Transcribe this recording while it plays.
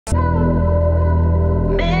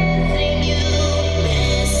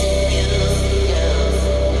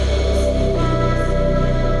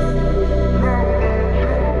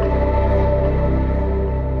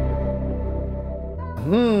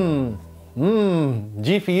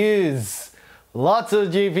GPUs. Lots of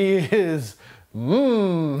GPUs.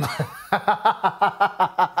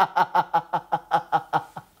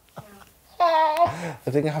 I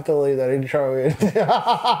think I have to leave that intro in.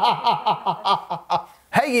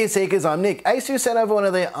 Hey Gear Seekers, I'm Nick. ASUS sent over one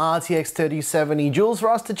of their RTX 3070 joules for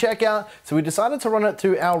us to check out, so we decided to run it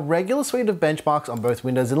through our regular suite of benchmarks on both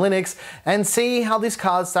Windows and Linux and see how this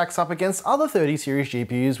card stacks up against other 30 series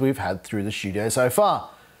GPUs we've had through the studio so far.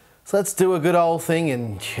 So let's do a good old thing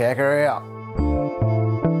and check her out.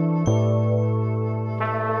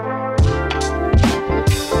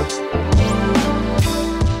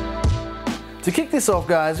 To kick this off,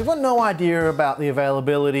 guys, we've got no idea about the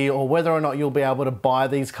availability or whether or not you'll be able to buy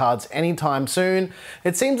these cards anytime soon.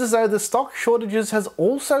 It seems as though the stock shortages has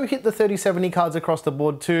also hit the 3070 cards across the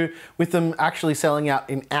board too, with them actually selling out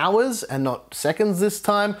in hours and not seconds this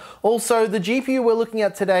time. Also, the GPU we're looking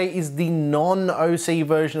at today is the non-OC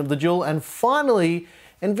version of the Joule, and finally,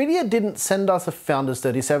 Nvidia didn't send us a Founders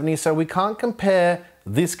 3070, so we can't compare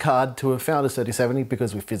this card to a Founders 3070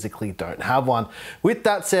 because we physically don't have one. With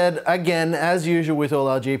that said, again, as usual with all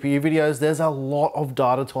our GPU videos, there's a lot of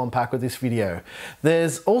data to unpack with this video.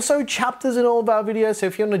 There's also chapters in all of our videos, so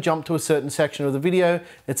if you want to jump to a certain section of the video,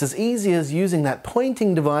 it's as easy as using that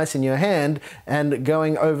pointing device in your hand and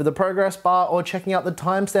going over the progress bar or checking out the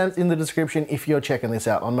timestamps in the description if you're checking this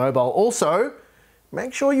out on mobile. Also,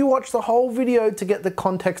 make sure you watch the whole video to get the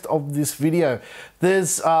context of this video.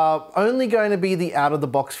 There's only going to be the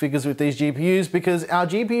out-of-the-box figures with these GPUs because our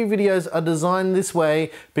GPU videos are designed this way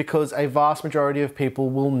because a vast majority of people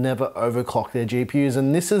will never overclock their GPUs,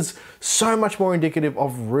 and this is so much more indicative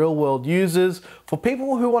of real-world users. For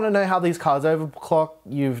people who want to know how these cards overclock,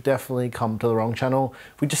 you've definitely come to the wrong channel.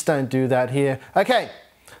 We just don't do that here. Okay,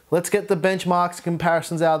 let's get the benchmarks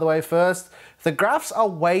comparisons out of the way first. The graphs are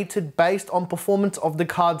weighted based on performance of the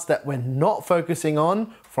cards that we're not focusing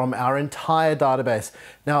on from our entire database.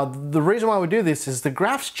 Now, the reason why we do this is the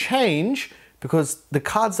graphs change because the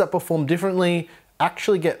cards that perform differently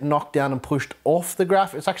actually get knocked down and pushed off the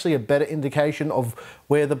graph. It's actually a better indication of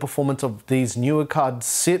where the performance of these newer cards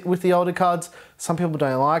sit with the older cards. Some people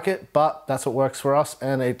don't like it, but that's what works for us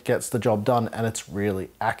and it gets the job done and it's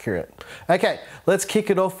really accurate. Okay, let's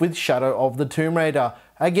kick it off with Shadow of the Tomb Raider.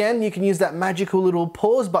 Again, you can use that magical little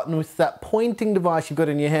pause button with that pointing device you've got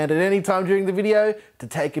in your hand at any time during the video to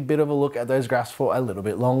take a bit of a look at those graphs for a little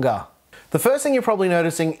bit longer. The first thing you're probably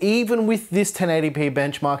noticing, even with this 1080p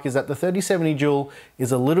benchmark, is that the 3070 Joule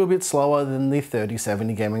is a little bit slower than the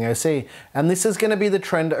 3070 Gaming OC. And this is going to be the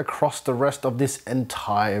trend across the rest of this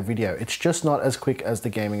entire video. It's just not as quick as the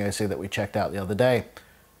Gaming OC that we checked out the other day.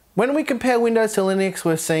 When we compare Windows to Linux,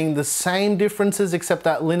 we're seeing the same differences, except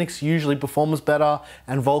that Linux usually performs better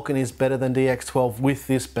and Vulkan is better than DX12 with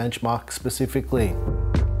this benchmark specifically.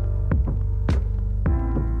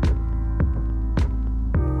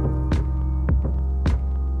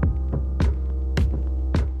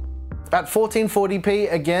 At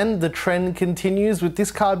 1440p, again, the trend continues with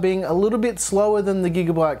this card being a little bit slower than the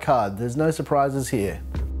Gigabyte card. There's no surprises here.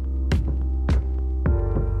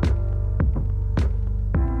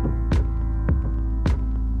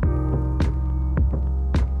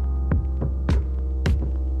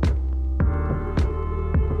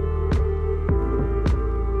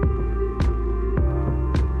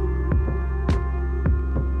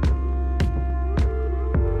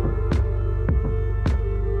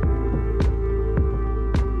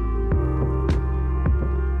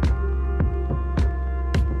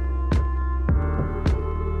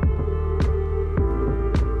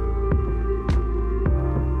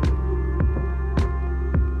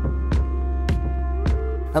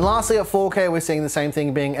 And lastly, at 4K, we're seeing the same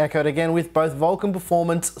thing being echoed again with both Vulkan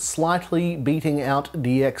performance slightly beating out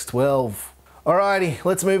DX12. Alrighty,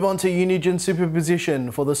 let's move on to Unigine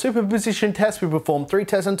Superposition. For the superposition test, we performed 3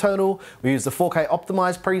 tests in total. We used the 4K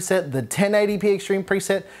optimized preset, the 1080p extreme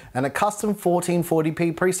preset, and a custom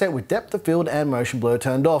 1440p preset with depth of field and motion blur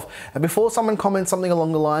turned off. And before someone comments something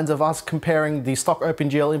along the lines of us comparing the stock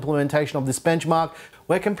OpenGL implementation of this benchmark,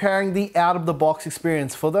 we're comparing the out-of-the-box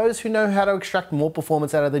experience. For those who know how to extract more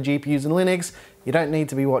performance out of the GPUs in Linux, you don't need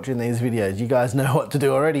to be watching these videos. You guys know what to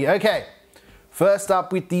do already. Okay. First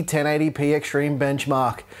up with the 1080p Extreme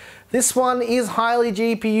benchmark. This one is highly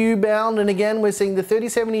GPU bound, and again we're seeing the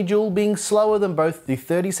 3070 Joule being slower than both the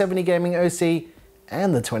 3070 Gaming OC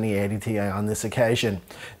and the 2080 Ti on this occasion.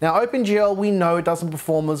 Now OpenGL, we know it doesn't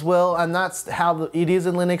perform as well, and that's how it is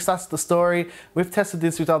in Linux. That's the story. We've tested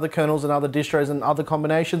this with other kernels and other distros and other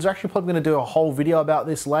combinations. We're actually probably going to do a whole video about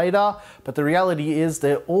this later, but the reality is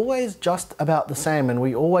they're always just about the same, and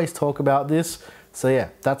we always talk about this. So yeah,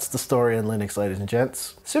 that's the story in Linux, ladies and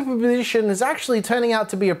gents. Superposition is actually turning out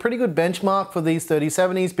to be a pretty good benchmark for these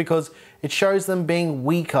 3070s because it shows them being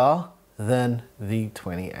weaker than the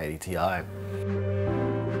 2080 Ti.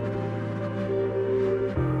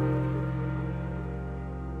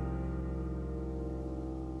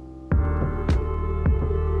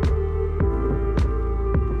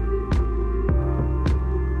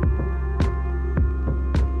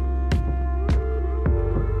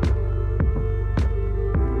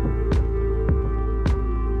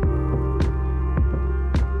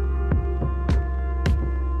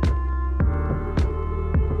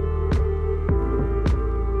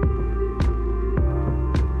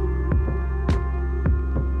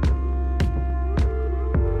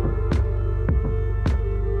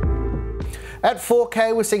 At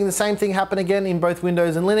 4K, we're seeing the same thing happen again in both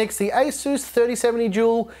Windows and Linux. The ASUS 3070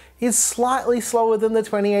 Dual is slightly slower than the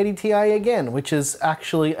 2080 Ti again, which is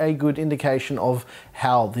actually a good indication of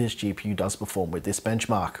how this GPU does perform with this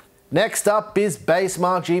benchmark. Next up is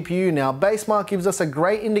Basemark GPU. Now, Basemark gives us a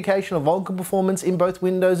great indication of vocal performance in both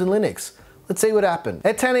Windows and Linux. Let's see what happened.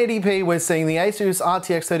 At 1080p, we're seeing the ASUS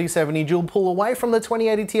RTX 3070 Dual pull away from the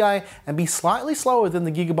 2080 Ti and be slightly slower than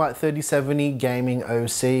the Gigabyte 3070 Gaming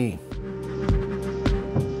OC.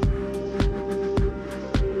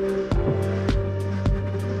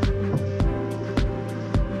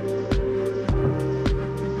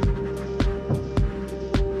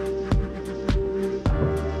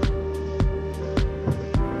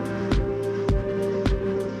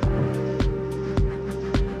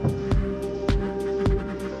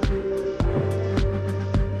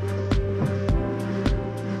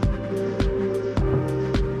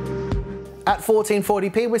 At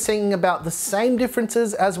 1440p, we're seeing about the same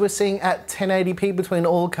differences as we're seeing at 1080p between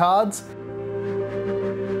all cards.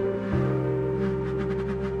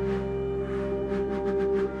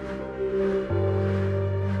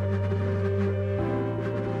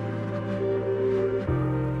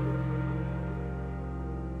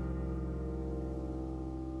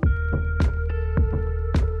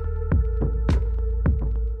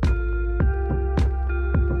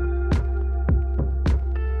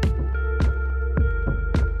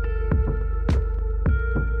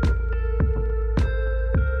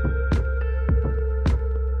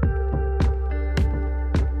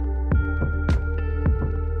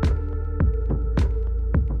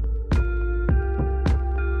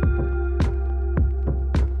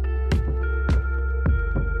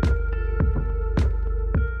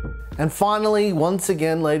 And finally, once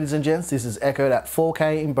again, ladies and gents, this is echoed at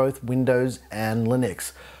 4K in both Windows and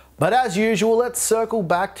Linux. But as usual, let's circle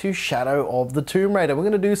back to Shadow of the Tomb Raider. We're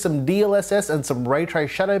going to do some DLSS and some Raytrace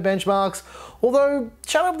shadow benchmarks. Although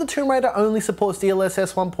Shadow of the Tomb Raider only supports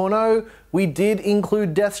DLSS 1.0, we did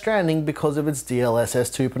include Death Stranding because of its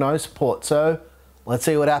DLSS 2.0 support. So let's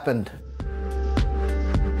see what happened.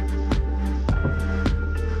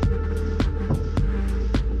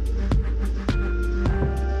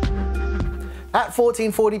 At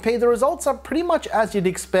 1440p, the results are pretty much as you'd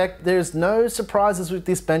expect. There's no surprises with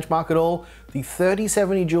this benchmark at all. The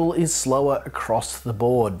 3070 Dual is slower across the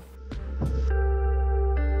board.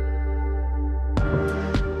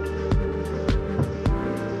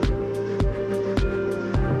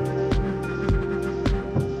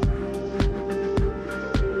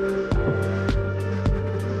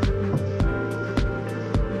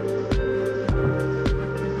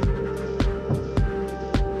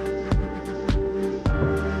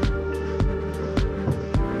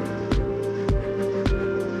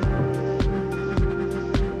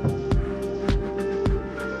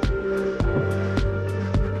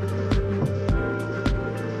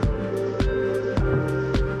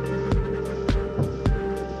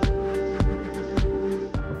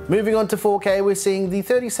 Moving on to 4K, we're seeing the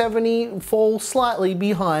 3070 fall slightly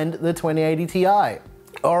behind the 2080 Ti.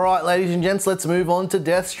 Alright, ladies and gents, let's move on to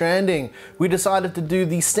Death Stranding. We decided to do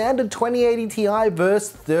the standard 2080 Ti versus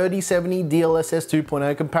 3070 DLSS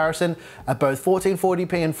 2.0 comparison at both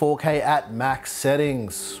 1440p and 4K at max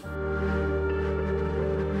settings.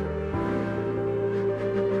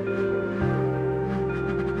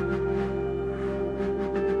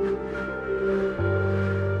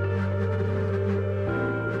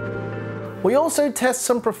 We also test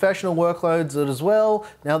some professional workloads as well.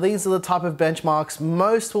 Now these are the type of benchmarks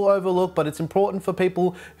most will overlook, but it's important for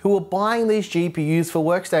people who are buying these GPUs for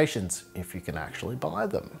workstations, if you can actually buy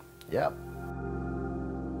them. Yep.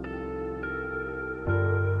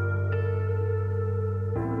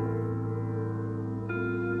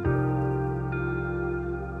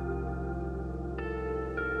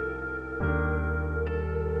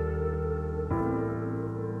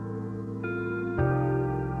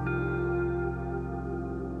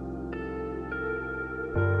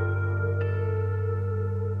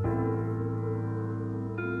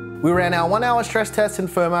 We ran our 1 hour stress test in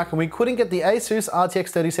Furmark and we couldn't get the ASUS RTX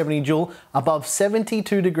 3070 Dual above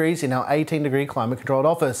 72 degrees in our 18-degree climate controlled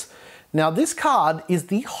office. Now this card is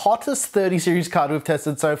the hottest 30 series card we've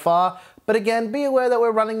tested so far, but again, be aware that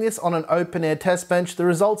we're running this on an open air test bench. The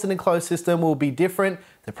results in a closed system will be different.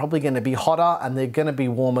 They're probably going to be hotter and they're going to be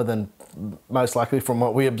warmer than most likely from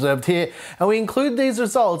what we observed here. And we include these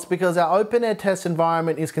results because our open air test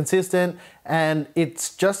environment is consistent and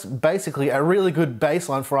it's just basically a really good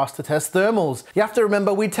baseline for us to test thermals. You have to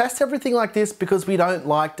remember, we test everything like this because we don't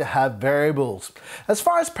like to have variables. As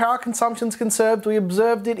far as power consumption is concerned, we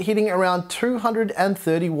observed it hitting around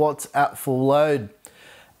 230 watts at full load.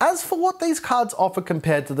 As for what these cards offer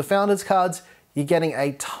compared to the Founders cards, you're getting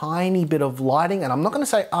a tiny bit of lighting, and I'm not going to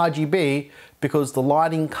say RGB because the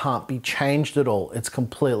lighting can't be changed at all. It's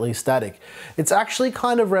completely static. It's actually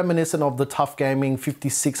kind of reminiscent of the Tough Gaming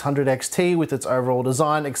 5600 XT with its overall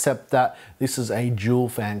design, except that this is a dual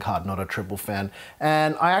fan card, not a triple fan.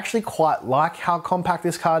 And I actually quite like how compact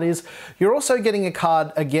this card is. You're also getting a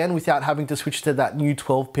card, again, without having to switch to that new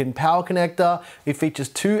 12-pin power connector. It features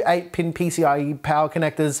two 8-pin PCIe power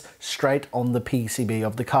connectors straight on the PCB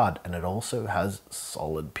of the card. And it also has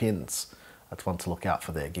solid pins. That's one to look out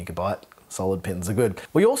for there, Gigabyte. Solid pins are good.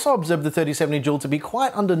 We also observed the 3070 Dual to be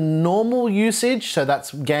quite under normal usage, so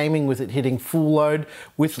that's gaming with it hitting full load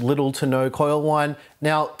with little to no coil whine.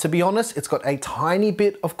 Now, to be honest, it's got a tiny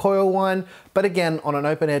bit of coil whine, but again, on an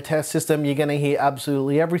open air test system, you're gonna hear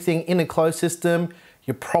absolutely everything. In a closed system,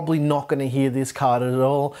 you're probably not going to hear this card at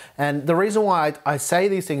all. And the reason why I say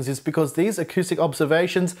these things is because these acoustic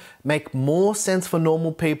observations make more sense for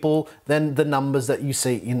normal people than the numbers that you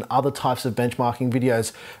see in other types of benchmarking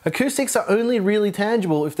videos. Acoustics are only really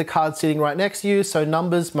tangible if the card's sitting right next to you, so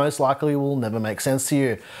numbers most likely will never make sense to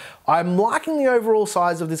you. I'm liking the overall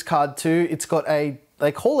size of this card too. It's got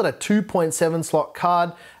they call it a 2.7 slot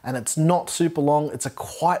card, and it's not super long. It's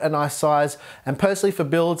quite a nice size. And personally for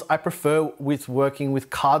builds, I prefer working with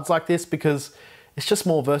cards like this because it's just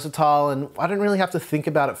more versatile and I don't really have to think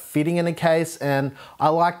about it fitting in a case. And I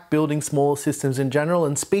like building smaller systems in general.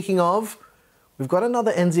 And speaking of, we've got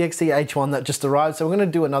another NZXT H1 that just arrived. So we're gonna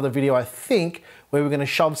do another video, I think, where we're gonna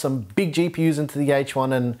shove some big GPUs into the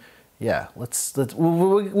H1 and yeah,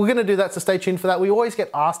 we're gonna do that, so stay tuned for that. We always get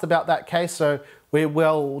asked about that case, so we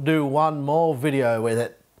will do one more video with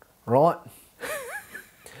it, right?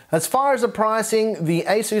 As far as the pricing, the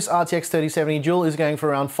ASUS RTX 3070 Dual is going for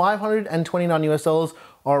around 529 US dollars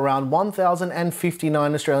or around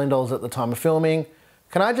 1,059 Australian dollars at the time of filming.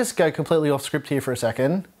 Can I just go completely off script here for a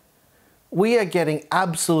second? We are getting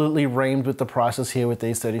absolutely reamed with the prices here with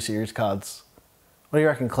these 30 series cards. What do you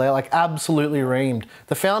reckon, Claire? Like absolutely reamed.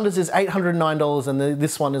 The Founders is $809 and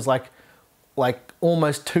this one is like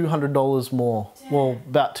almost $200 more. Damn. Well,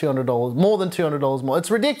 about $200, more than $200 more. It's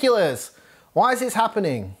ridiculous. Why is this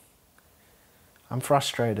happening? I'm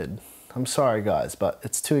frustrated. I'm sorry guys, but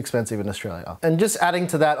it's too expensive in Australia. And just adding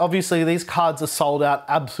to that, obviously these cards are sold out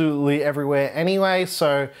absolutely everywhere anyway,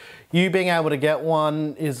 so you being able to get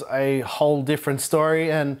one is a whole different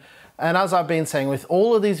story. And as I've been saying with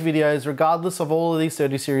all of these videos, regardless of all of these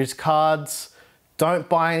 30 series cards, don't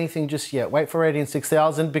buy anything just yet. Wait for Radeon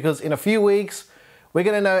 6000 because in a few weeks, we're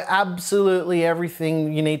gonna know absolutely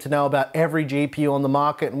everything you need to know about every GPU on the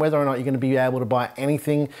market, and whether or not you're gonna be able to buy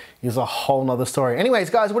anything is a whole nother story. Anyways,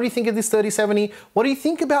 guys, what do you think of this 3070? What do you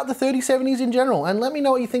think about the 3070s in general? And let me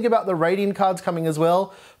know what you think about the Radeon cards coming as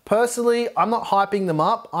well. Personally, I'm not hyping them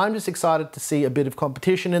up. I'm just excited to see a bit of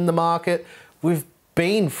competition in the market. We've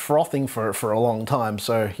been frothing for it for a long time,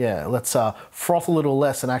 so yeah, let's froth a little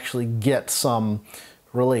less and actually get some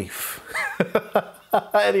relief.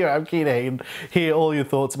 Anyway, I'm keen to hear all your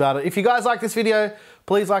thoughts about it. If you guys like this video,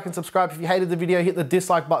 please like and subscribe. If you hated the video, hit the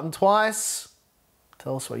dislike button twice.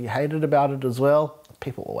 Tell us what you hated about it as well.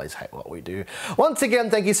 People always hate what we do. Once again,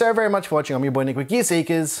 thank you so very much for watching. I'm your boy Nick with Gear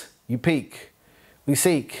Seekers. You peek, we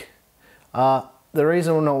seek. The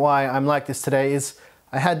reason why I'm like this today is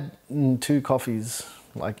I had 2 coffees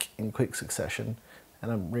like in quick succession and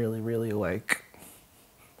I'm really awake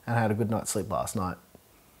and I had a good night's sleep last night.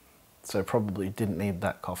 So probably didn't need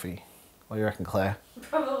that coffee. What do you reckon, Claire?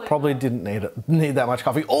 Probably didn't need that much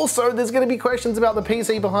coffee. Also, there's going to be questions about the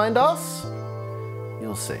PC behind us.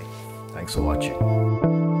 You'll see. Thanks for watching.